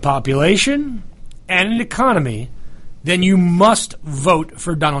in population and in economy, then you must vote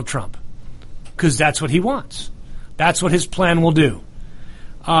for Donald Trump because that's what he wants. That's what his plan will do.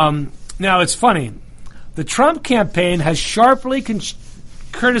 Now, it's funny. The Trump campaign has sharply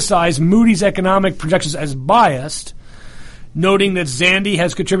criticized Moody's economic projections as biased, noting that Zandy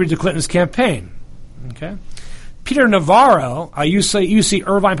has contributed to Clinton's campaign. Okay. Peter Navarro, a UC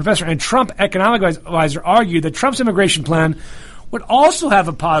Irvine professor and Trump economic advisor, argued that Trump's immigration plan would also have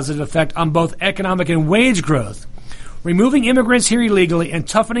a positive effect on both economic and wage growth. Removing immigrants here illegally and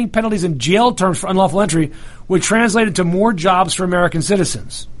toughening penalties and jail terms for unlawful entry would translate into more jobs for American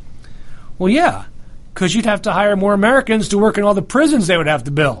citizens. Well, yeah, because you'd have to hire more Americans to work in all the prisons they would have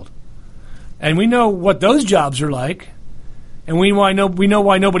to build. And we know what those jobs are like. And we know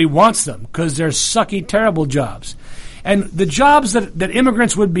why nobody wants them, because they're sucky, terrible jobs. And the jobs that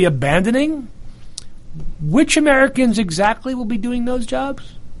immigrants would be abandoning, which Americans exactly will be doing those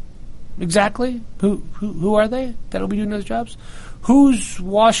jobs? Exactly? Who are they that will be doing those jobs? Who's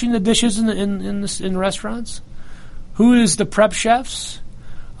washing the dishes in restaurants? Who is the prep chefs?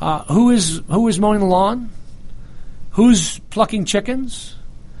 Who is mowing the lawn? Who's plucking chickens?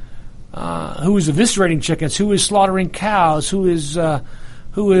 Who is eviscerating chickens? Who is slaughtering cows? Who is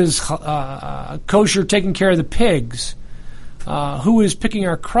kosher taking care of the pigs? Who is picking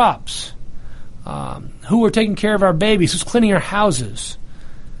our crops? Who are taking care of our babies? Who's cleaning our houses?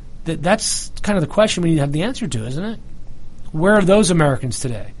 That's kind of the question we need to have the answer to, isn't it? Where are those Americans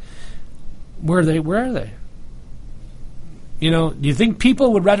today? Where are they? You know, do you think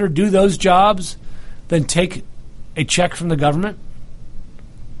people would rather do those jobs than take a check from the government?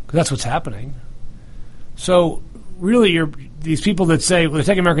 Because that's what's happening. So really, these people that say, well, they're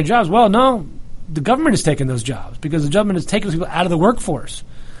taking American jobs, well, no, the government is taking those jobs because the government is taking those people out of the workforce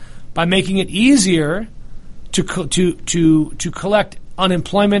by making it easier to collect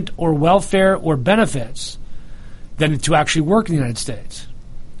unemployment or welfare or benefits than to actually work in the United States.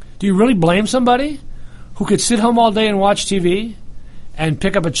 Do you really blame somebody who could sit home all day and watch TV and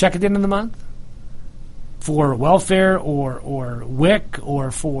pick up a check at the end of the month for welfare or WIC or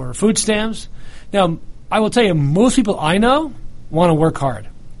for food stamps? Now, I will tell you, most people I know want to work hard.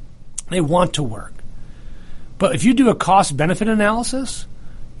 They want to work. But if you do a cost-benefit analysis,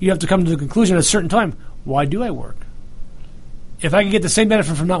 you have to come to the conclusion at a certain time, why do I work? If I can get the same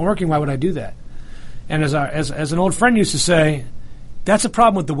benefit from not working, why would I do that? And as an old friend used to say, that's a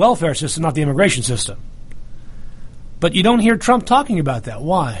problem with the welfare system, not the immigration system. But you don't hear Trump talking about that.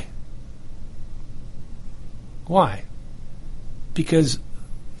 Why? Why? Because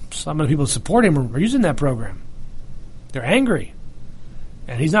some of the people that support him are using that program. They're angry.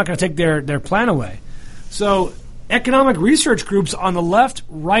 And he's not going to take their plan away. So economic research groups on the left,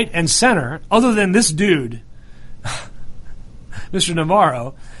 right, and center, other than this dude, Mr.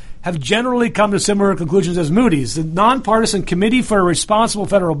 Navarro, have generally come to similar conclusions as Moody's. The nonpartisan Committee for a Responsible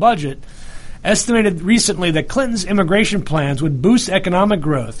Federal Budget estimated recently that Clinton's immigration plans would boost economic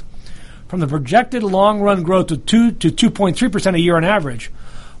growth from the projected long-run growth of 2 to 2.3% a year on average,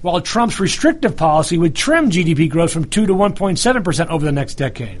 while Trump's restrictive policy would trim GDP growth from 2 to 1.7% over the next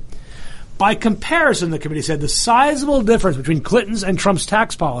decade. By comparison, the committee said, the sizable difference between Clinton's and Trump's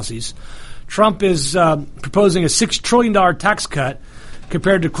tax policies, Trump is proposing a $6 trillion tax cut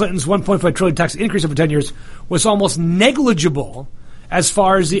compared to Clinton's $1.5 trillion tax increase over 10 years, was almost negligible as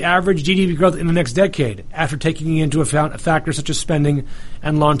far as the average GDP growth in the next decade, after taking into account factors such as spending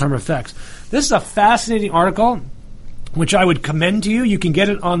and long-term effects. This is a fascinating article, which I would commend to you. You can get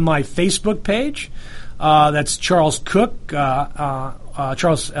it on my Facebook page. That's Charles Cook, not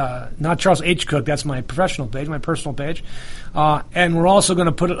Charles H. Cook. That's my professional page, my personal page. And we're also going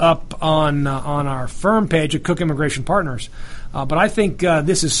to put it up on our firm page at Cook Immigration Partners. But I think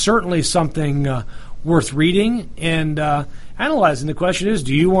this is certainly something worth reading and analyzing. The question is,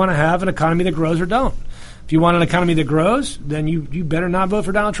 do you want to have an economy that grows or don't? If you want an economy that grows, then you better not vote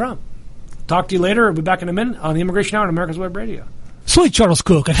for Donald Trump. Talk to you later. We'll be back in a minute on the Immigration Hour on America's Web Radio. Soy Charles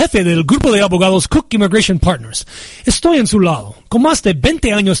Cook, el jefe del grupo de abogados Cook Immigration Partners. Estoy en su lado, con más de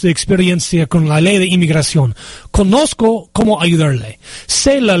 20 años de experiencia con la ley de inmigración. Conozco cómo ayudarle.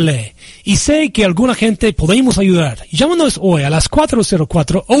 Sé la ley. Y sé que alguna gente podemos ayudar. Llámanos hoy a las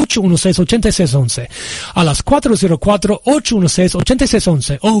 404-816-8611. A las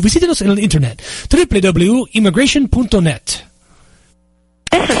 404-816-8611. O visítenos en el internet. www.immigration.net.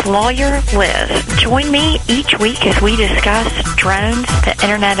 This is Lawyer Liz. Join me each week as we discuss drones, the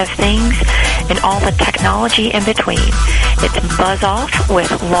Internet of Things, and all the technology in between. It's Buzz Off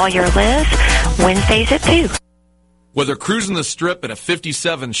with Lawyer Liz, Wednesdays at 2. Whether cruising the Strip in a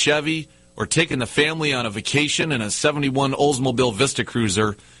 57 Chevy or taking the family on a vacation in a 71 Oldsmobile Vista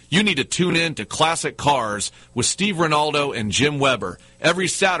Cruiser, you need to tune in to Classic Cars with Steve Ronaldo and Jim Weber every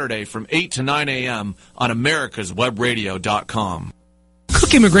Saturday from 8 to 9 a.m. on americaswebradio.com.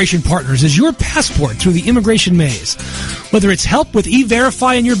 Cook Immigration Partners is your passport through the immigration maze. Whether it's help with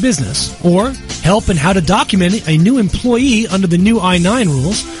E-Verify in your business, or help in how to document a new employee under the new I-9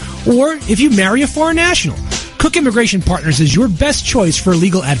 rules, or if you marry a foreign national, Cook Immigration Partners is your best choice for a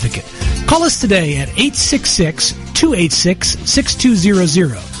legal advocate. Call us today at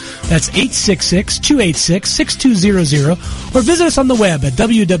 866-286-6200. That's 866-286-6200, or visit us on the web at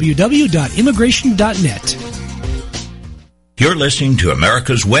www.immigration.net. You're listening to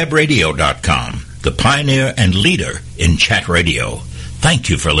americaswebradio.com, the pioneer and leader in chat radio. Thank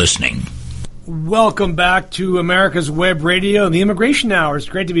you for listening. Welcome back to America's Web Radio, the Immigration Hour. It's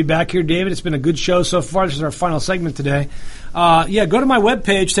great to be back here, David. It's been a good show so far. This is our final segment today. Go to my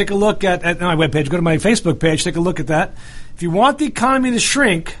webpage, take a look at not my webpage, go to my Facebook page, take a look at that. If you want the economy to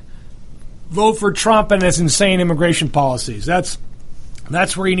shrink, vote for Trump and his insane immigration policies. That's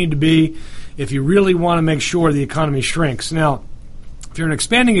where you need to be if you really want to make sure the economy shrinks. Now, if you're an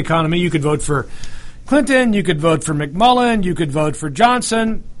expanding economy, you could vote for Clinton, you could vote for McMullen, you could vote for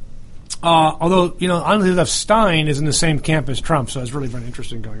Johnson. Although, I don't think that Stein is in the same camp as Trump, so it's really very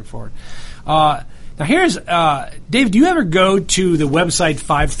interesting going forward. Now, here's, Dave, do you ever go to the website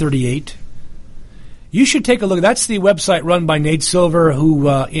 538? You should take a look. That's the website run by Nate Silver, who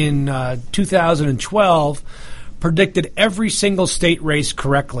in 2012 predicted every single state race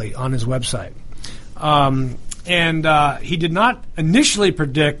correctly on his website. And he did not initially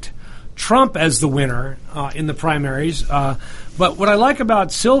predict Trump as the winner in the primaries. But what I like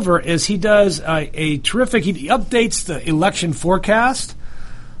about Silver is he does a terrific, he updates the election forecast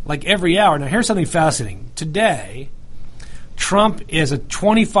like every hour. Now, here's something fascinating. Today, Trump is a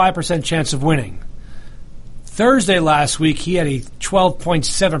 25% chance of winning. Thursday last week, he had a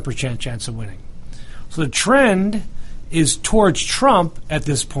 12.7% chance of winning. So the trend is towards Trump at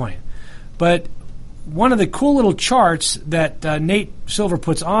this point. But one of the cool little charts that Nate Silver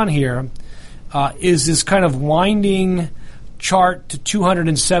puts on here is this kind of winding chart to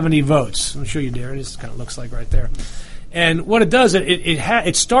 270 votes. Let me show you, Darren. This kind of looks like right there. And what it does,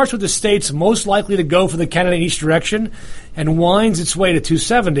 it starts with the states most likely to go for the candidate in each direction and winds its way to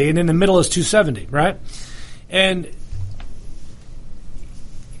 270, and in the middle is 270, right? And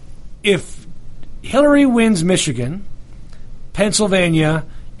if Hillary wins Michigan, Pennsylvania,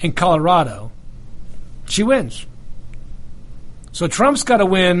 and Colorado, she wins. So Trump's got to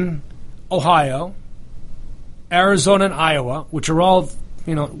win Ohio, Arizona, and Iowa, which are all,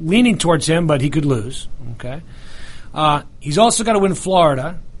 leaning towards him, but he could lose. Okay. He's also got to win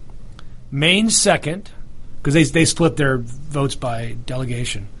Florida, Maine second, because they split their votes by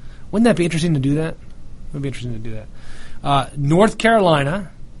delegation. Wouldn't that be interesting to do that? It would be interesting to do that. North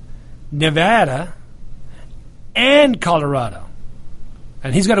Carolina, Nevada, and Colorado.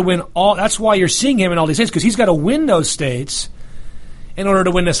 And he's got to win all. That's why you're seeing him in all these states, because he's got to win those states in order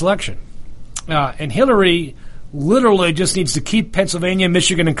to win this election. And Hillary literally just needs to keep Pennsylvania,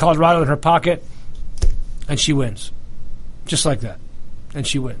 Michigan, and Colorado in her pocket, and she wins. Just like that. And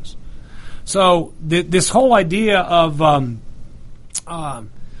she wins. So this whole idea of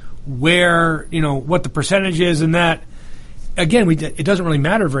where, what the percentage is and that, again, it doesn't really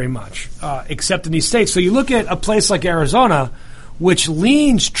matter very much, except in these states. So you look at a place like Arizona, which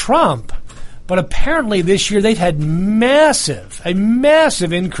leans Trump, but apparently this year they've had a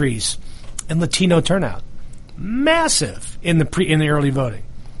massive increase in Latino turnout. Massive in the early voting.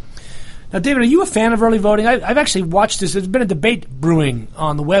 Now, David, are you a fan of early voting? I've actually watched this. There's been a debate brewing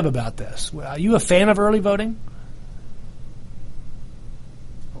on the web about this. Are you a fan of early voting?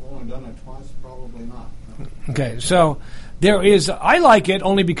 I've only done it twice, probably not. No. Okay, so there is. I like it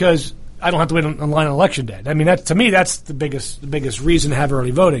only because I don't have to wait in line on election day. I mean, to me, that's the biggest reason to have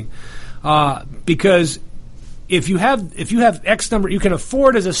early voting, because if you have X number, you can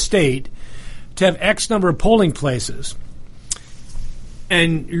afford as a state to have X number of polling places.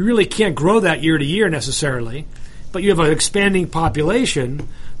 and you really can't grow that year to year necessarily, but you have an expanding population,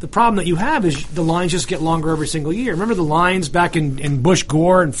 the problem that you have is the lines just get longer every single year. Remember the lines back in Bush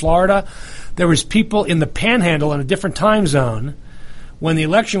Gore in Florida? There was people in the Panhandle in a different time zone when the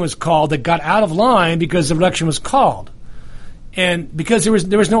election was called that got out of line because the election was called. And because there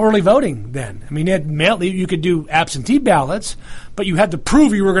was no early voting then. I mean, you could do absentee ballots, but you had to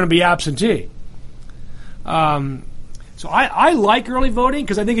prove you were going to be absentee. So I like early voting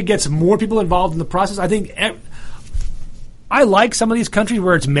because I think it gets more people involved in the process. I think I like some of these countries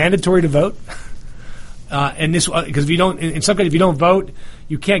where it's mandatory to vote. And this because if you don't, in some countries, if you don't vote,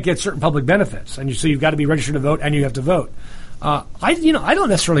 you can't get certain public benefits, and so you've got to be registered to vote and you have to vote. I don't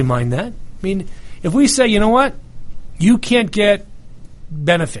necessarily mind that. I mean, if we say, you know what, you can't get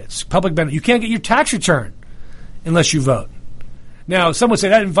benefits, public benefits, you can't get your tax return unless you vote. Now, some would say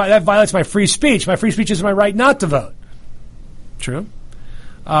that violates my free speech. My free speech is my right not to vote. True.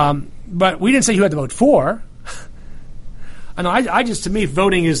 But we didn't say you had to vote for. And to me,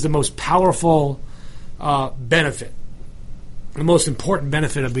 voting is the most powerful benefit. The most important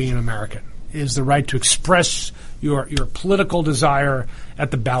benefit of being an American is the right to express your political desire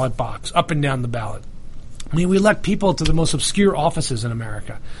at the ballot box, up and down the ballot. I mean, we elect people to the most obscure offices in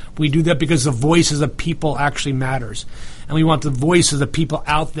America. We do that because the voice of the people actually matters. And we want the voice of the people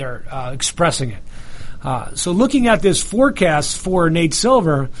out there expressing it. So looking at this forecast for Nate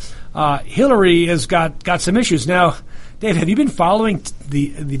Silver, Hillary has got some issues. Now, Dave, have you been following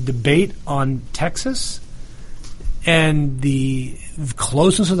the debate on Texas and the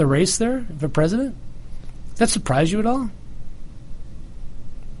closeness of the race there for president? Does that surprise you at all?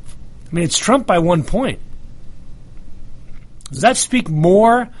 I mean, it's Trump by 1 point. Does that speak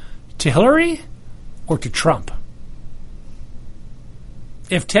more to Hillary or to Trump?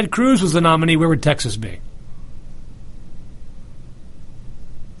 If Ted Cruz was the nominee, where would Texas be?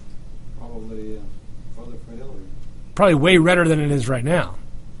 Probably further for Hillary. Probably way redder than it is right now.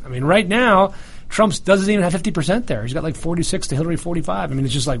 I mean, right now, Trump doesn't even have 50% there. He's got like 46 to Hillary 45. I mean,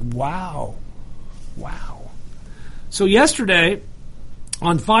 it's just like, wow. So yesterday,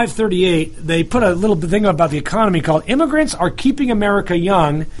 on 538, they put a little thing about the economy called Immigrants Are Keeping America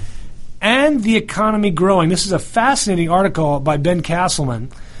Young and the Economy Growing. This is a fascinating article by Ben Castleman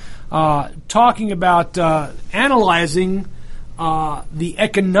talking about analyzing the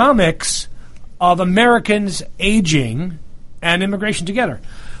economics of Americans aging and immigration together.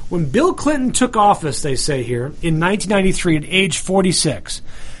 When Bill Clinton took office, they say here, in 1993 at age 46,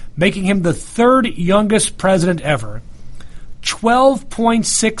 making him the third youngest president ever,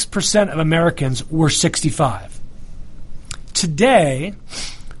 12.6% of Americans were 65. Today,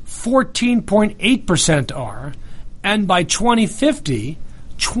 14.8% are, and by 2050,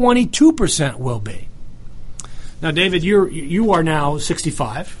 22% will be. Now, David, you are now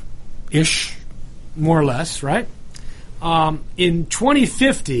 65-ish, more or less, right? In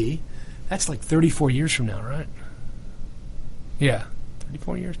 2050, that's like 34 years from now, right? Yeah,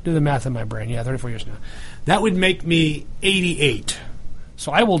 34 years. Do the math in my brain. Yeah, 34 years now. That would make me 88.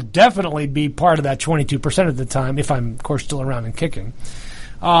 So I will definitely be part of that 22% of the time, if I'm, of course, still around and kicking.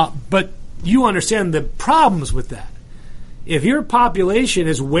 But you understand the problems with that. If your population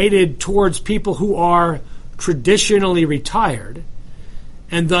is weighted towards people who are traditionally retired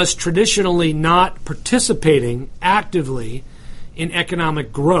and thus traditionally not participating actively in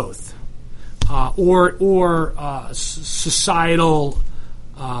economic growth or societal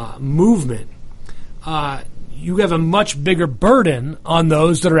movement, you have a much bigger burden on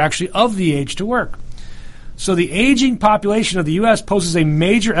those that are actually of the age to work. So the aging population of the U.S. poses a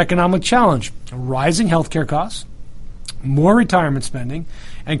major economic challenge: rising healthcare costs, more retirement spending,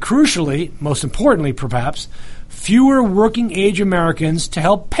 and crucially, most importantly perhaps, fewer working-age Americans to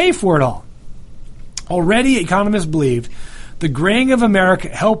help pay for it all. Already, economists believe the graying of America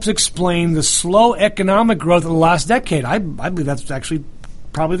helps explain the slow economic growth of the last decade. I believe that's actually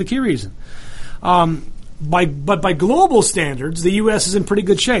probably the key reason. But by global standards, the U.S. is in pretty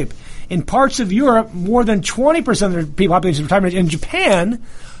good shape. In parts of Europe, more than 20% of the population is retirement age. In Japan,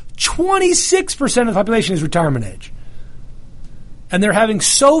 26% of the population is retirement age. And they're having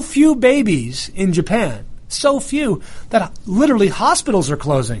so few babies in Japan, so few, that literally hospitals are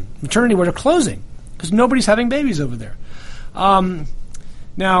closing. Maternity wards are closing because nobody's having babies over there.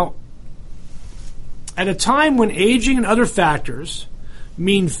 Now, at a time when aging and other factors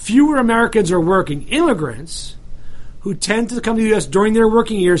mean fewer Americans are working, immigrants who tend to come to the U.S. during their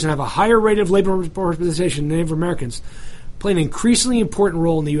working years and have a higher rate of labor representation than Native Americans play an increasingly important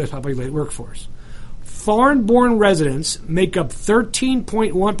role in the U.S. populated workforce. Foreign-born residents make up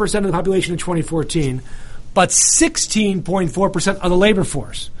 13.1% of the population in 2014, but 16.4% of the labor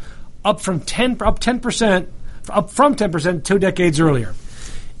force, up from 10% 2 decades earlier.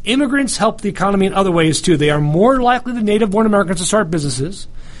 Immigrants help the economy in other ways too. They are more likely than native-born Americans to start businesses,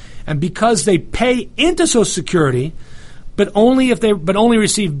 and because they pay into Social Security, but only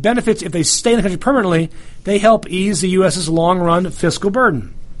receive benefits if they stay in the country permanently, they help ease the U.S.'s long-run fiscal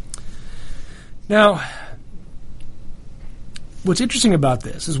burden. Now, what's interesting about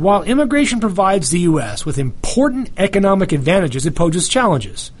this is while immigration provides the U.S. with important economic advantages, it poses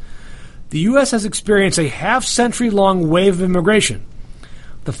challenges. The U.S. has experienced a half-century-long wave of immigration.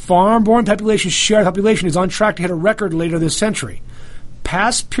 The foreign-born population's share of the population is on track to hit a record later this century.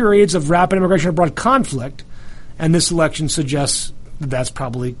 Past periods of rapid immigration have brought conflict, and this election suggests that that's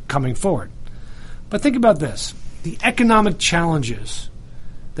probably coming forward. But think about this, the economic challenges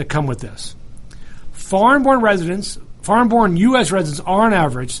that come with this. Foreign-born U.S. residents are, on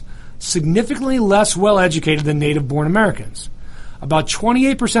average, significantly less well-educated than native-born Americans. About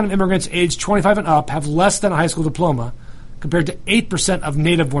 28% of immigrants aged 25 and up have less than a high school diploma, compared to 8% of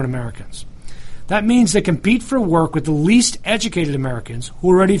native-born Americans. That means they compete for work with the least educated Americans who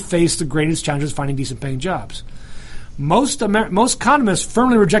already face the greatest challenges finding decent-paying jobs. Most economists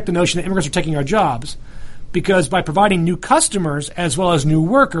firmly reject the notion that immigrants are taking our jobs because by providing new customers as well as new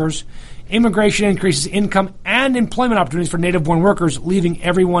workers, immigration increases income and employment opportunities for native-born workers, leaving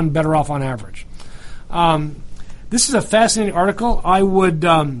everyone better off on average. This is a fascinating article. I would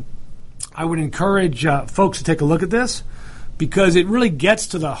encourage folks to take a look at this because it really gets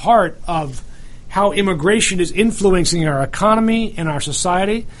to the heart of how immigration is influencing our economy and our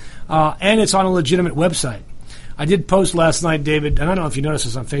society, and it's on a legitimate website. I did post last night, David, and I don't know if you noticed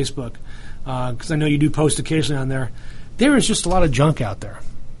this on Facebook, because I know you do post occasionally on there. There is just a lot of junk out there.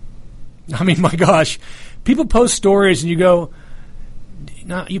 I mean, my gosh, people post stories and you go,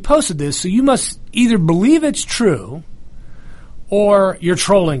 now, you posted this, so you must either believe it's true or you're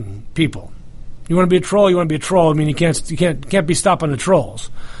trolling people. You want to be a troll, you want to be a troll. I mean, you can't be stopping the trolls.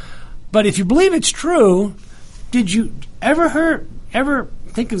 But if you believe it's true, did you ever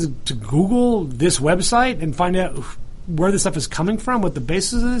think to Google this website and find out where this stuff is coming from, what the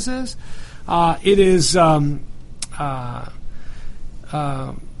basis of this is? It is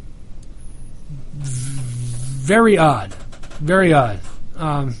very odd. Very odd.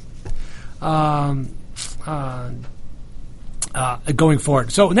 Going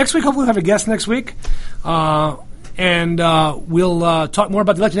forward. So next week, hopefully we'll have a guest next week. And we'll talk more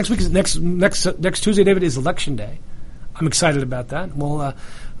about the election. Next Tuesday, David, is Election Day. I'm excited about that. We're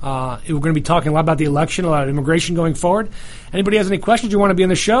going to be talking a lot about the election, a lot of immigration going forward. Anybody has any questions you want to be on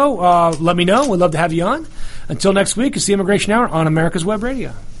the show, let me know. We'd love to have you on. Until next week, it's the Immigration Hour on America's Web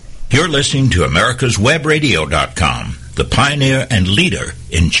Radio. You're listening to America'sWebRadio.com, the pioneer and leader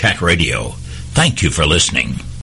in chat radio. Thank you for listening.